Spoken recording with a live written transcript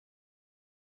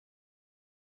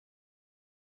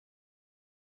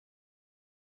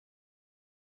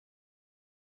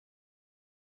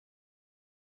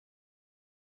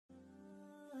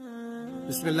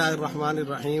بسم اللہ الرحمن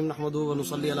الرحیم نحمدہ و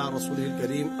نصلی علی رسولہ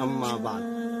الکریم اما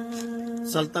بعد۔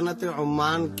 سلطنت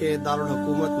عمان کے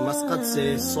دارالحکومت مسقط سے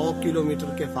 100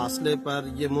 کلومیٹر کے فاصلے پر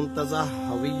یہ منتزہ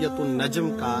ہویت النجم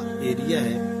کا ایریا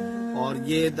ہے، اور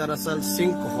یہ دراصل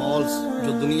سنک ہولز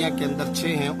جو دنیا کے اندر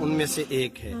 6 ہیں ان میں سے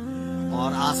ایک ہے۔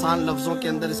 اور آسان لفظوں کے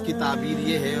اندر اس کی تعبیر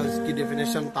یہ ہے اور اس کی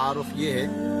ڈیفینیشن تعارف یہ ہے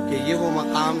کہ یہ وہ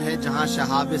مقام ہے جہاں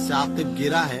شہاب ثاقب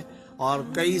گرا ہے، اور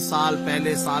کئی سال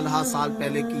پہلے، سالہ سال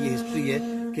پہلے کی یہ ہسٹری ہے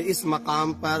کہ اس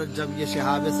مقام پر جب یہ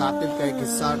شہاب ثاقب کا ایک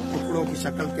حصہ ٹکڑوں کی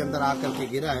شکل کے اندر آ کر کے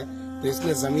گرا ہے تو اس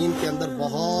نے زمین کے اندر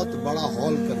بہت بڑا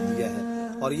ہول کر دیا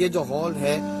ہے، اور یہ جو ہول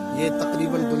ہے یہ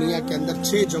تقریباً دنیا کے اندر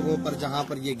 6 جگہوں پر جہاں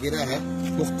پر یہ گرا ہے،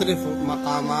 مختلف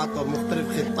مقامات اور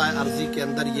مختلف خطہ ارضی کے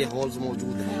اندر یہ ہولز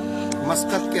موجود ہیں۔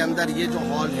 مسقط کے اندر یہ جو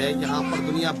ہال ہے یہاں پر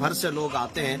دنیا بھر سے لوگ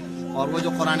آتے ہیں، اور وہ جو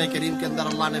قرآن کریم کے اندر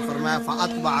اللہ نے فرمایا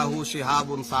فَأَتْبَعَهُ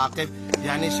شِهَابٌ ثَاقِب،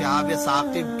 یعنی شہاب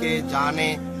ثاقب کے جانے،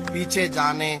 پیچھے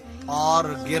جانے اور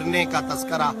گرنے کا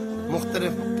تذکرہ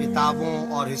مختلف کتابوں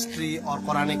اور ہسٹری اور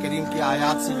قرآن کریم کی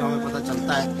آیات سے جو ہمیں پتہ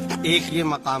چلتا ہے، ایک یہ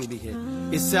مقام بھی ہے۔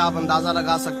 اس سے آپ اندازہ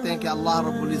لگا سکتے ہیں کہ اللہ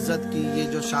رب العزت کی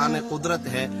یہ جو شان قدرت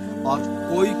ہے، اور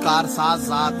کوئی کارساز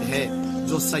ذات ہے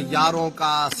جو سیاروں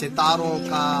کا، ستاروں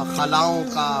کا، خلاؤں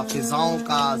کا، فضاؤں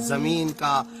کا، زمین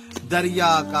کا،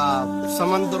 دریا کا،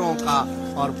 سمندروں کا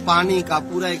اور پانی کا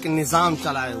پورا ایک نظام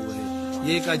چلائے ہوئے ہے۔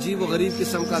 یہ ایک عجیب و غریب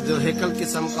قسم کا جو ہیکل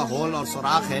قسم کا ہول اور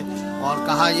سوراخ ہے، اور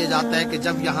کہا یہ جاتا ہے کہ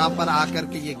جب یہاں پر آ کر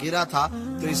کے یہ گرا تھا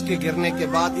تو اس کے گرنے کے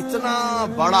بعد اتنا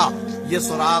بڑا یہ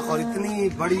سوراخ اور اتنی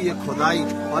بڑی یہ کھدائی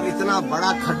اور اتنا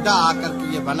بڑا کھڈا آ کر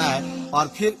کے یہ بنا ہے، اور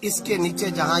پھر اس کے نیچے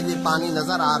جہاں یہ پانی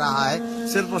نظر آ رہا ہے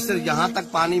صرف اور صرف یہاں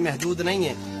تک پانی محدود نہیں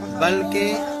ہے، بلکہ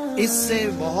اس سے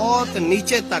بہت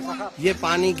نیچے تک یہ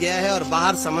پانی گیا ہے اور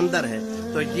باہر سمندر ہے۔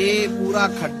 تو یہ پورا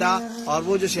کھڈا اور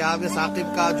وہ جو شہاب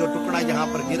ثاقب کا جو ٹکڑا یہاں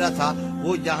پر گرا تھا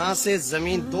وہ یہاں سے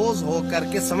زمین دوز ہو کر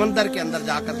کے سمندر کے اندر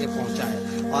جا کر کے پہنچا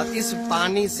ہے، اور اس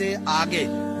پانی سے آگے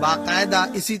باقاعدہ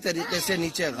اسی طریقے سے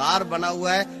نیچے غار بنا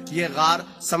ہوا ہے، یہ غار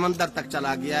سمندر تک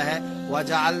چلا گیا ہے۔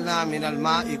 وَجَعَلْنَا مِنَ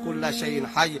الْمَاءِ كُلَّ شَيْءٍ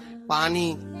حَيٍّ،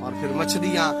 پانی اور پھر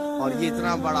مچھلیاں، اور یہ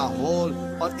اتنا بڑا ہول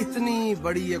اور اتنی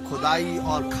بڑی یہ کھدائی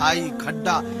اور کھائی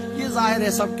کھڈا، یہ ظاہر ہے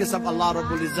سب کے سب اللہ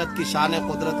رب العزت کی شان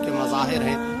قدرت کے مظاہر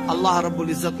ہیں۔ اللہ رب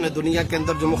العزت نے دنیا کے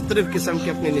اندر جو مختلف قسم کی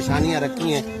اپنی نشانیاں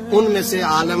رکھی ہیں ان میں سے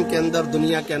عالم کے اندر،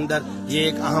 دنیا کے اندر یہ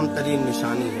ایک اہم ترین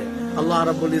نشانی ہے۔ اللہ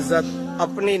رب العزت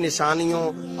اپنی نشانیوں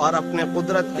اور اپنے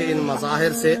قدرت کے ان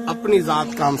مظاہر سے اپنی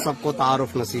ذات کا ہم سب کو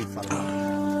تعارف نصیب فرمائے۔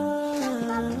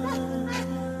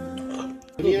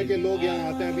 دنیا کے لوگ یہاں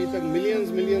آتے ہیں، ابھی تک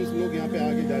ملینز لوگ یہاں پہ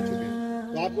آگے جا چکے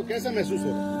ہیں، تو آپ کو کیسا محسوس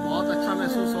ہو رہا ہے؟ بہت اچھا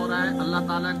محسوس ہو رہا ہے۔ اللہ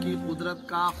تعالیٰ کی قدرت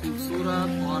کا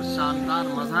خوبصورت اور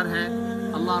شاندار مظہر ہے۔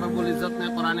 اللہ رب العزت نے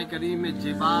قرآن کریم میں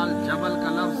جبل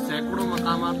کا لفظ سینکڑوں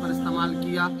مقامات پر استعمال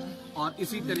کیا، اور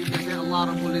اسی طریقے سے اللہ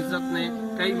رب العزت نے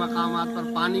کئی مقامات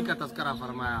پر پانی کا تذکرہ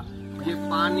فرمایا۔ یہ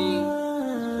پانی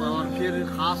اور پھر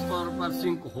خاص طور پر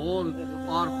سنک ہول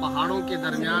اور پہاڑوں کے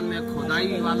درمیان میں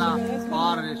کھدائی والا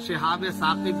اور شہاب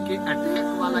ثاقب کے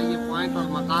اٹیک والا یہ پوائنٹ اور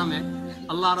مقام ہے۔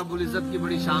 اللہ رب العزت کی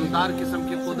بڑی شاندار قسم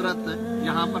کی قدرت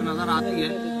یہاں پر نظر آتی ہے،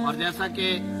 اور جیسا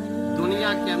کہ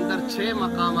دنیا کے اندر 6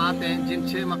 مقامات ہیں جن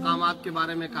 6 مقامات کے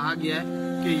بارے میں کہا گیا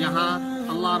ہے کہ یہاں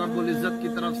اللہ رب العزت کی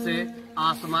طرف سے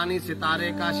آسمانی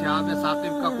ستارے کا، شہاب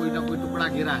ثاقب کا کوئی نہ کوئی ٹکڑا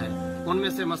گرا ہے۔ ان میں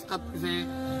سے مسقط سے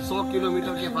 100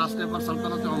 کلومیٹر کے فاصلے پر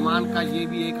سلطنت عمان کا یہ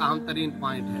بھی ایک اہم ترین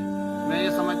پوائنٹ ہے۔ میں یہ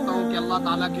سمجھتا ہوں کہ اللہ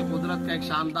تعالیٰ کی قدرت کا ایک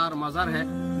شاندار مظہر ہے،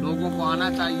 لوگوں کو آنا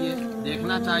چاہیے،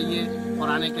 دیکھنا چاہیے۔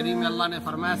 قرآن کریم میں اللہ نے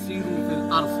فرمایا سیروا فی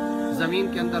الارض،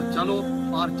 زمین کے اندر چلو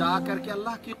اور جا کر کے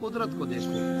اللہ کی قدرت کو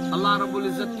دیکھو، اللہ رب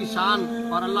العزت کی شان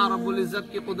اور اللہ رب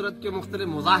العزت کی قدرت کے مختلف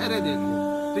مظاہرے دیکھو۔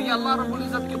 تو یہ اللہ رب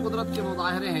العزت کی قدرت کے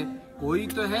مظاہرے ہیں۔ کوئی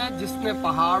تو ہے جس نے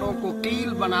پہاڑوں کو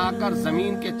قیل بنا کر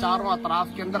زمین کے چاروں اطراف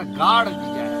کے اندر گاڑ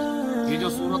دیا ہے۔ یہ جو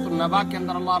سورۃ النبا کے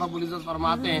اندر اللہ رب العزت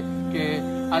فرماتے ہیں کہ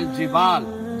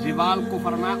جبال کو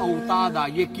فرمایا اوتادا،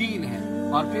 یہ کیل ہے،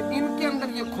 اور پھر ان کے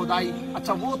اندر یہ کھدائی۔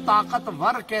 اچھا وہ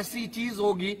طاقتور کیسی چیز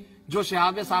ہوگی جو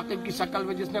شہاب ثاقب کی شکل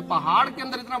میں، جس نے پہاڑ کے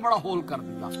اندر اتنا بڑا ہول کر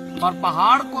دیا اور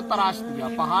پہاڑ کو تراش دیا،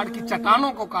 پہاڑ کی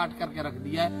چٹانوں کو کاٹ کر کے رکھ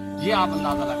دیا ہے، یہ آپ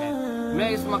اندازہ لگائیں۔ میں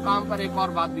اس مقام پر ایک اور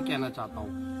بات بھی کہنا چاہتا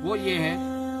ہوں، وہ یہ ہے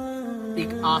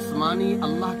ایک آسمانی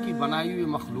اللہ کی بنائی ہوئی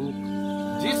مخلوق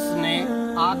جس نے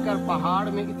آ کر پہاڑ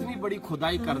میں اتنی بڑی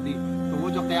کھدائی کر دی، تو وہ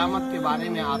جو قیامت کے بارے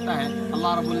میں آتا ہے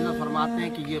اللہ رب العزت فرماتے ہیں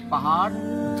کہ یہ پہاڑ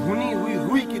دھنی ہوئی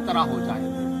روئی کی طرح ہو جائیں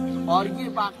گے، اور یہ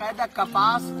باقاعدہ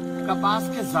کپاس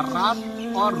کے ذرات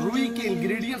اور روئی کے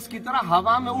انگریڈینٹس کی طرح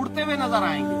ہوا میں اڑتے ہوئے نظر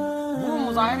آئیں گے۔ وہ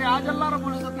مظاہرے آج اللہ رب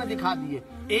العزت نے دکھا دیے۔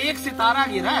 ایک ستارہ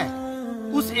گرا ہے،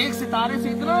 اس ایک ستارے سے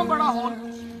اتنا بڑا ہول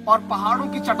اور پہاڑوں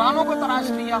کی چٹانوں کو تراش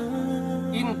لیا،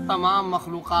 ان تمام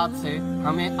مخلوقات سے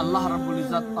ہمیں اللہ رب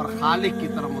العزت اور خالق کی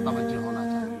طرف متوجہ ہونا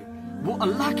چاہیے. وہ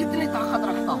اللہ کتنی طاقت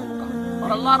رکھتا ہوگا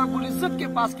اور اللہ رب العزت کے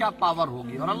پاس کیا پاور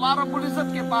ہوگی، اور اللہ رب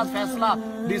العزت کے پاس فیصلہ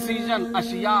ڈیسیژن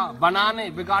اشیاء بنانے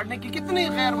بگاڑنے کی کتنی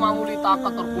غیر معمولی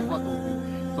طاقت اور قوت ہوگی.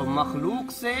 تو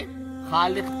مخلوق سے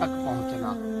خالق تک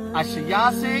پہنچنا، اشیاء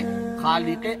سے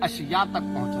خالق اشیاء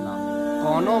تک پہنچنا،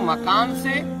 کون و مکان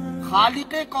سے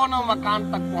خالق کون و مکان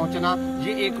تک پہنچنا،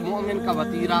 یہ ایک مومن کا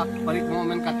وتیرہ اور ایک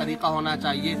مومن کا طریقہ ہونا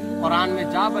چاہیے. قرآن میں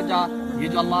جا بجا یہ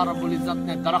جو اللہ رب العزت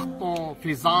نے درختوں،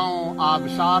 فضاؤں،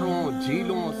 آبشاروں،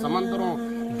 جھیلوں، سمندروں،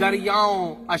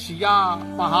 دریاؤں، اشیاء،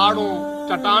 پہاڑوں،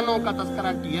 چٹانوں کا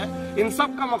تذکرہ کیا ہے، ان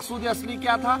سب کا مقصود اصلی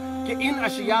کیا تھا کہ ان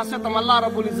اشیاء سے تم اللہ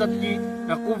رب العزت کی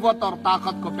قوت اور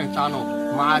طاقت کو پہچانو.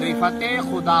 معرفت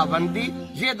خدا بندی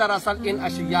یہ دراصل ان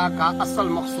اشیاء کا اصل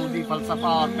مقصودی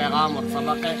فلسفہ اور پیغام اور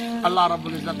سبق ہے. اللہ رب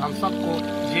العزت ہم سب کو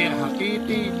یہ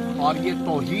حقیقی اور یہ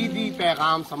توحیدی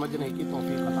پیغام سمجھنے کی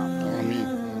توفیق عطا فرمائے.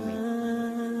 آمین.